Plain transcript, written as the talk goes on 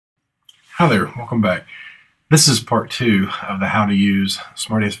Hi there, welcome back. This is part 2 of the how to use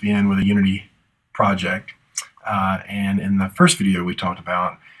SmartSVN with a Unity project. And in the first video we talked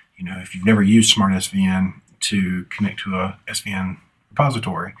about, if you've never used SmartSVN to connect to a SVN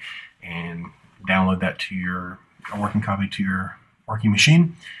repository and download that to a working copy to your working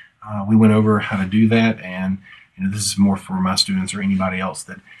machine. We went over how to do that, and this is more for my students or anybody else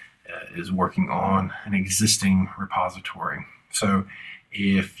that is working on an existing repository. So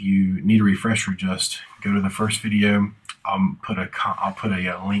if you need a refresher, just go to the first video. I'll put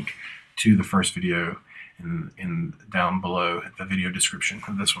a link to the first video in down below at the video description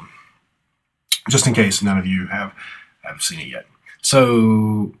of this one, just in case none of you have seen it yet.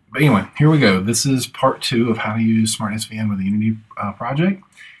 So, but anyway, here we go. This is part 2 of how to use SmartSVN with a Unity project.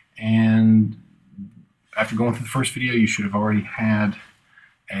 And after going through the first video, you should have already had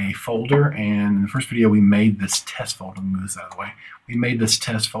a folder, and in the first video we made this test folder. Let me move this out of the way. We made this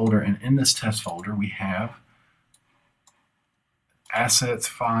test folder, and in this test folder we have assets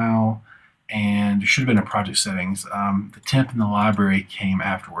file, and there should have been a project settings. The temp and the library came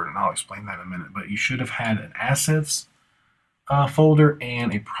afterward, and I'll explain that in a minute, but you should have had an assets folder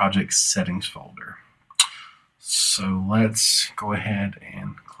and a project settings folder. So let's go ahead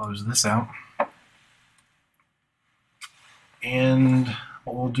and close this out. And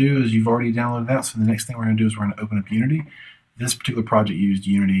what we'll do is, you've already downloaded that, so the next thing we're going to do is we're going to open up Unity. This particular project used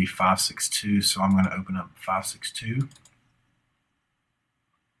Unity 5.6.2, so I'm going to open up 5.6.2.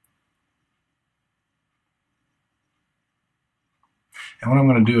 And what I'm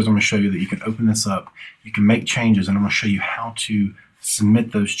going to do is I'm going to show you that you can open this up, you can make changes, and I'm going to show you how to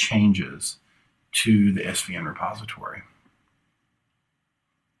submit those changes to the SVN repository.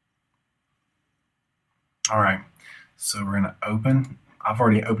 All right, so we're going to open. I've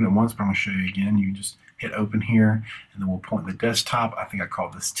already opened it once, but I'm going to show you again. You can just hit open here, and then we'll point the desktop. I think I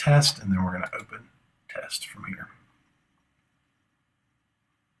called this test, and then we're going to open test from here.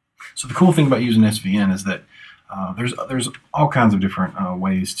 So the cool thing about using SVN is that there's all kinds of different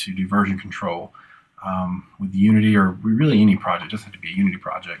ways to do version control with Unity, or really any project. It doesn't have to be a Unity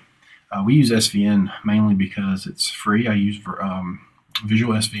project. We use SVN mainly because it's free. I use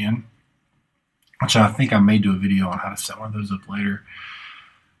Visual SVN, which I think I may do a video on how to set one of those up later.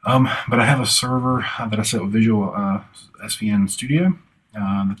 But I have a server that I set with Visual SVN Studio.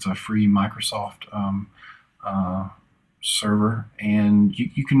 That's a free Microsoft server, and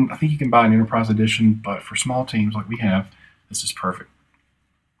I think you can buy an enterprise edition, but for small teams like we have, this is perfect.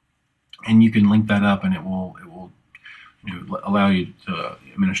 And you can link that up, and it will allow you to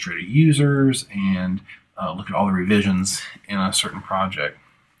administrate users and look at all the revisions in a certain project.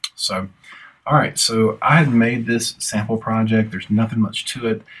 So, all right, so I had made this sample project. There's nothing much to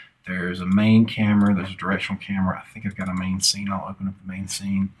it. There's a main camera, there's a directional camera. I think I've got a main scene. I'll open up the main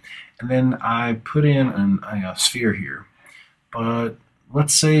scene. And then I put in a sphere here. But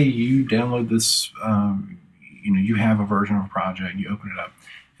let's say you download this, you have a version of a project, you open it up,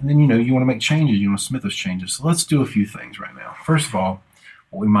 and then you want to make changes, you want to submit those changes. So let's do a few things right now. First of all,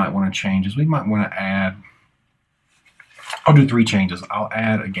 what we might want to change is we might want to add, I'll do 3 changes. I'll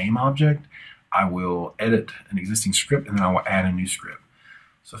add a game object, I will edit an existing script, and then I will add a new script.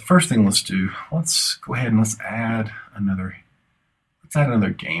 So the first thing let's do, let's go ahead and let's add another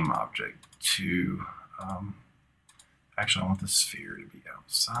game object to, actually I want the sphere to be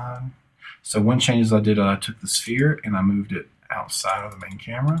outside. So one change I did, I took the sphere and I moved it outside of the main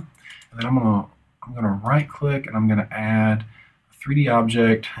camera. And then I'm gonna right click, and I'm gonna add a 3D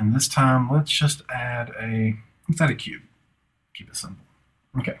object, and this time let's add a cube. Keep it simple.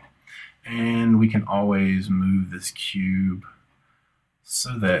 Okay. And we can always move this cube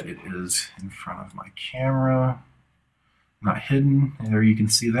so that it is in front of my camera, not hidden. And there you can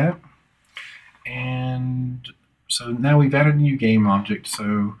see that. And so now we've added a new game object.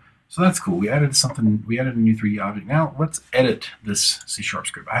 So that's cool. We added a new 3D object. Now let's edit this C#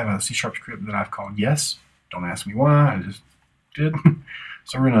 script. I have a C# script that I've called yes. Don't ask me why, I just did.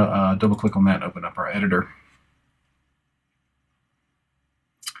 So we're gonna double click on that and open up our editor.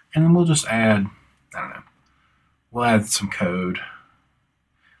 And then we'll just add, I don't know, we'll add some code,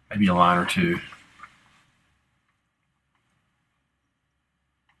 maybe a line or 2.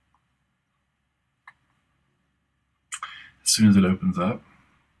 As soon as it opens up,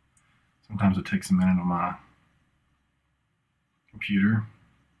 sometimes it takes a minute on my computer.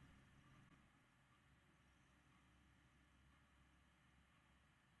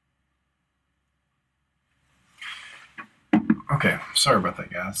 Okay, sorry about that,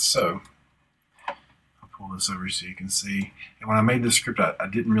 guys. So I'll pull this over so you can see. And when I made this script, I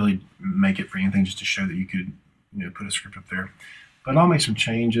didn't really make it for anything, just to show that you could put a script up there. But I'll make some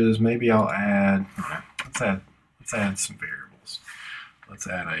changes. Maybe I'll add, let's add some variables. Let's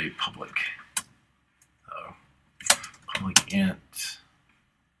add a public int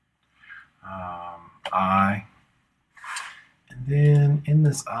I, and then in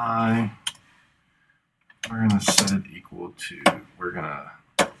this I, we're going to set it equal to, we're going to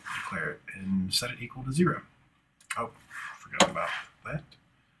declare it and set it equal to 0. Oh, forgot about that.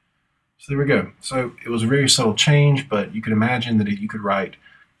 So there we go. So it was a very subtle change, but you could imagine that you could write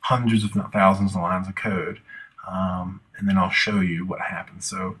hundreds, if not thousands, of lines of code, and then I'll show you what happens.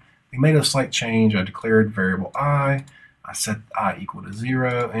 So we made a slight change. I declared variable I set I equal to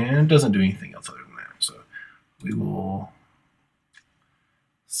 0, and it doesn't do anything else other than that. So we will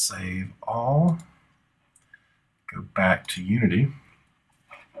save all, go back to Unity,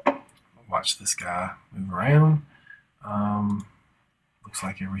 watch this guy move around. Looks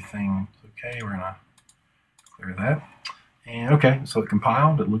like everything's okay. We're gonna clear that. And okay, so it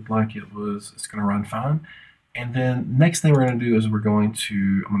compiled. It looked like it's gonna run fine. And then next thing we're gonna do is I'm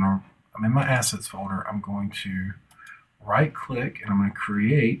in my assets folder. I'm going to right click and I'm going to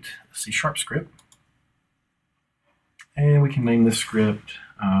create a C# script. And we can name this script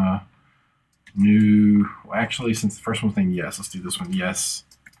new, well, actually, since the first one's named yes, let's do this one, yes_2.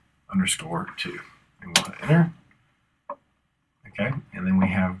 And we'll hit enter. Okay, and then we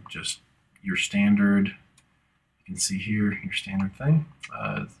have just your standard, you can see here, your standard thing.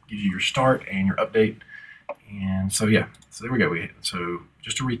 Gives you your start and your update. And so yeah, so there we go. So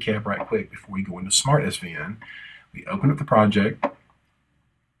just to recap right quick before we go into SmartSVN, we open up the project.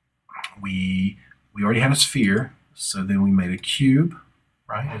 We already had a sphere, so then we made a cube,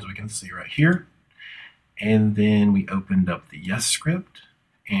 right, as we can see right here. And then we opened up the yes script,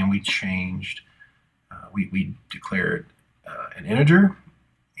 and we changed, we declared an integer,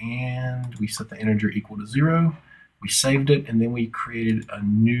 and we set the integer equal to 0. We saved it, and then we created a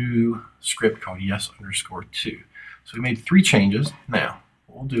new script called yes_2. So we made 3 changes. Now,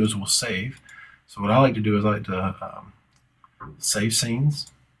 what we'll do is we'll save. So what I like to do is I like to save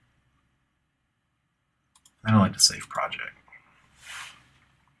scenes, and I like to save project.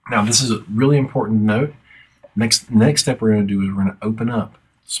 Now, this is a really important note. Next step we're going to do is we're going to open up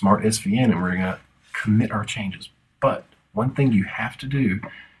SmartSVN, and we're going to commit our changes. But one thing you have to do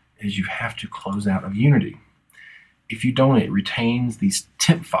is you have to close out of Unity. If you don't, it retains these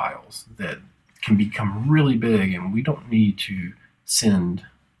temp files that can become really big, and we don't need to send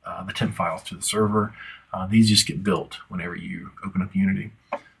the temp files to the server. These just get built whenever you open up Unity.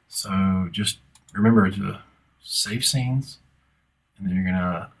 So just remember to save scenes, and then you're going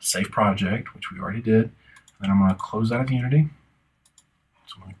to save project, which we already did. And then I'm going to close out of Unity.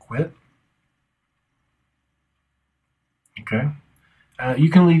 So I'm going to quit. Okay. You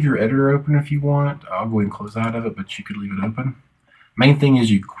can leave your editor open if you want. I'll go ahead and close out of it, but you could leave it open. Main thing is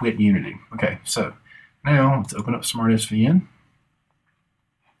you quit Unity. Okay, so now let's open up SmartSVN.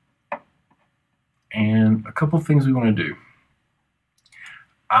 And a couple of things we want to do.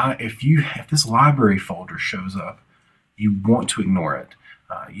 If this library folder shows up, you want to ignore it.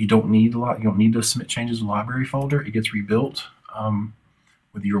 You don't need to submit changes to the library folder. It gets rebuilt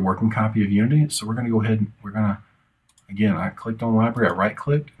with your working copy of Unity. So we're going to go ahead and again, I clicked on library, I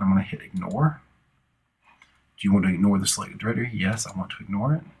right-clicked, and I'm going to hit ignore. Do you want to ignore the selected directory? Yes, I want to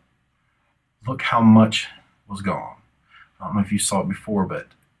ignore it. Look how much was gone. I don't know if you saw it before, but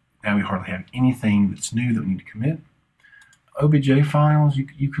now we hardly have anything that's new that we need to commit. OBJ files,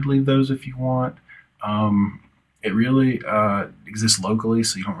 you could leave those if you want. It really exists locally,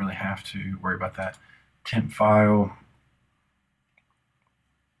 so you don't really have to worry about that. Temp file,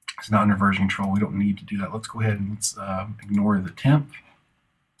 it's not under version control. We don't need to do that. Let's go ahead and let's ignore the temp.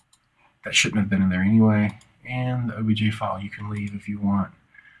 That shouldn't have been in there anyway. And the OBJ file you can leave if you want.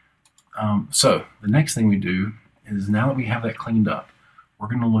 So the next thing we do is, now that we have that cleaned up, we're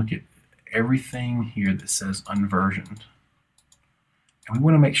going to look at everything here that says unversioned. And we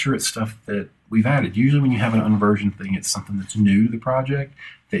want to make sure it's stuff that we've added. Usually when you have an unversioned thing, it's something that's new to the project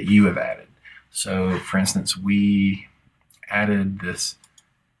that you have added. So for instance, we added this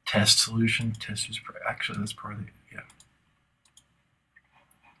test solution. Actually, that's part of the, yeah.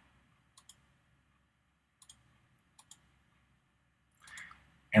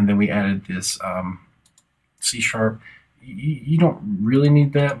 And then we added this C#. You don't really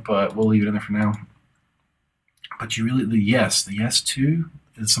need that, but we'll leave it in there for now. But you really, the yes2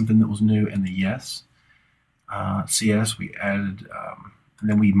 is something that was new, and the yes CS we added, and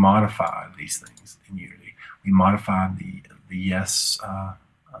then we modified these things in Unity. We modified the yes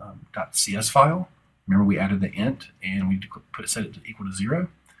 .cs file. Remember, we added the int and we set it to equal to 0,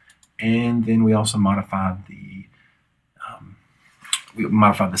 and then we also modified the we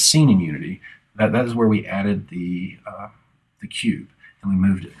modified the scene in Unity. That is where we added the cube and we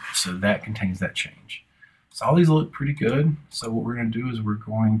moved it. So that contains that change. So all these look pretty good. So what we're going to do is we're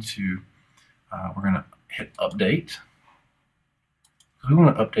going to hit update. So we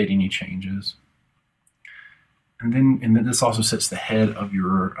want to update any changes. And then this also sets the head of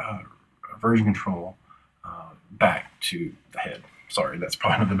your version control back to the head. Sorry, that's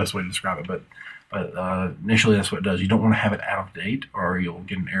probably not the best way to describe it, but initially that's what it does. You don't want to have it out of date or you'll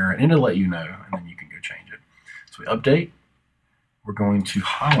get an error, and it'll let you know, and then you can go change it. So we update. We're going to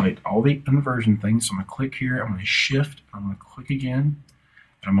highlight all the inversion things. So I'm going to click here. I'm going to shift. I'm going to click again.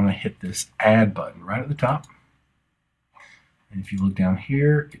 And I'm going to hit this add button right at the top. And if you look down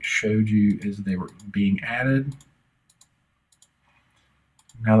here, it showed you as they were being added.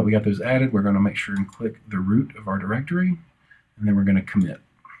 Now that we got those added, we're going to make sure and click the root of our directory, and then we're going to commit.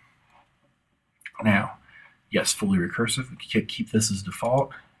 Now, yes, fully recursive. Keep this as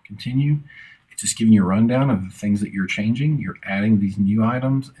default. Continue. It's just giving you a rundown of the things that you're changing. You're adding these new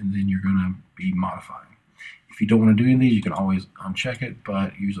items, and then you're going to be modifying. If you don't want to do any of these, you can always uncheck it,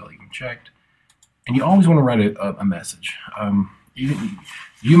 but usually I'll leave them checked. And you always want to write a message.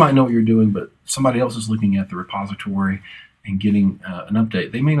 You might know what you're doing, but somebody else is looking at the repository and getting an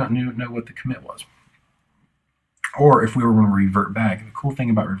update. They may not know what the commit was. Or if we were going to revert back, the cool thing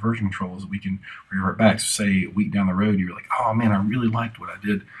about reversion control is that we can revert back. So say a week down the road, you're like, oh man, I really liked what I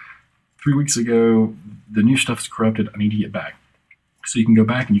did 3 weeks ago. The new stuff's corrupted. I need to get back. So you can go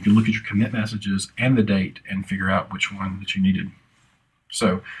back and you can look at your commit messages and the date and figure out which one that you needed.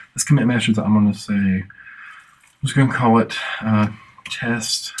 So this commit message, I'm going to say, I'm just going to call it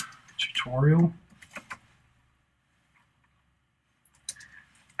test tutorial.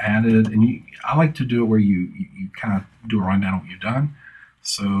 Added, and I like to do it where you kind of do a rundown of what you've done.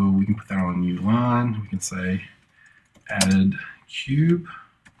 So we can put that on a new line. We can say added cube,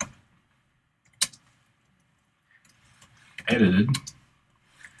 edited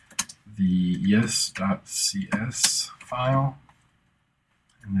the yes.cs file,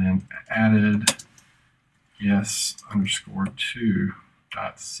 and then added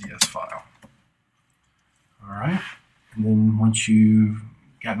yes_2.cs file. All right, and then once you've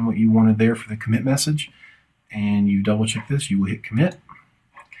gotten what you wanted there for the commit message, and you double check this, you will hit commit.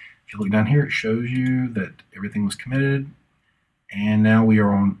 If you look down here, it shows you that everything was committed, and now we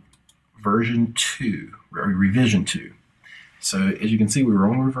are on version 2, or revision 2. So as you can see, we were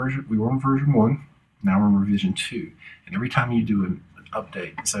on version 1, now we're on revision 2. And every time you do an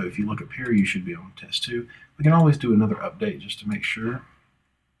update, so if you look up here, you should be on test 2. We can always do another update just to make sure.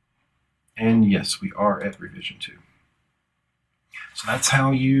 And yes, we are at revision 2. So that's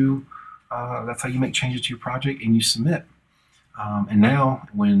how you make changes to your project and you submit. And now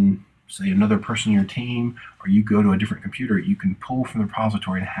when, say, another person in your team or you go to a different computer, you can pull from the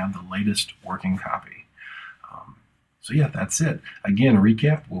repository and have the latest working copy. So yeah, that's it. Again, a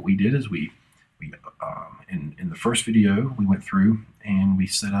recap, what we did is we in the first video, we went through and we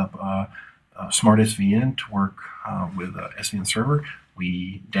set up SmartSVN to work with SVN server.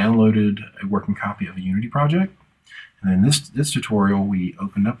 We downloaded a working copy of a Unity project. And then this tutorial, we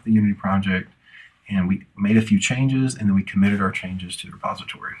opened up the Unity project and we made a few changes, and then we committed our changes to the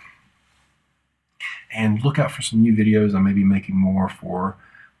repository. And look out for some new videos. I may be making more for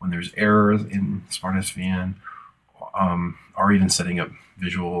when there's errors in SmartSVN, or even setting up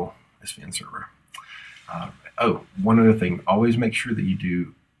visual SVN server. Oh, one other thing, always make sure that you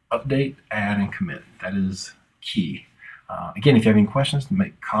do update, add, and commit. That is key. Again, if you have any questions,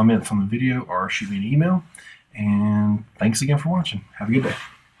 make comments on the video or shoot me an email. And thanks again for watching. Have a good day.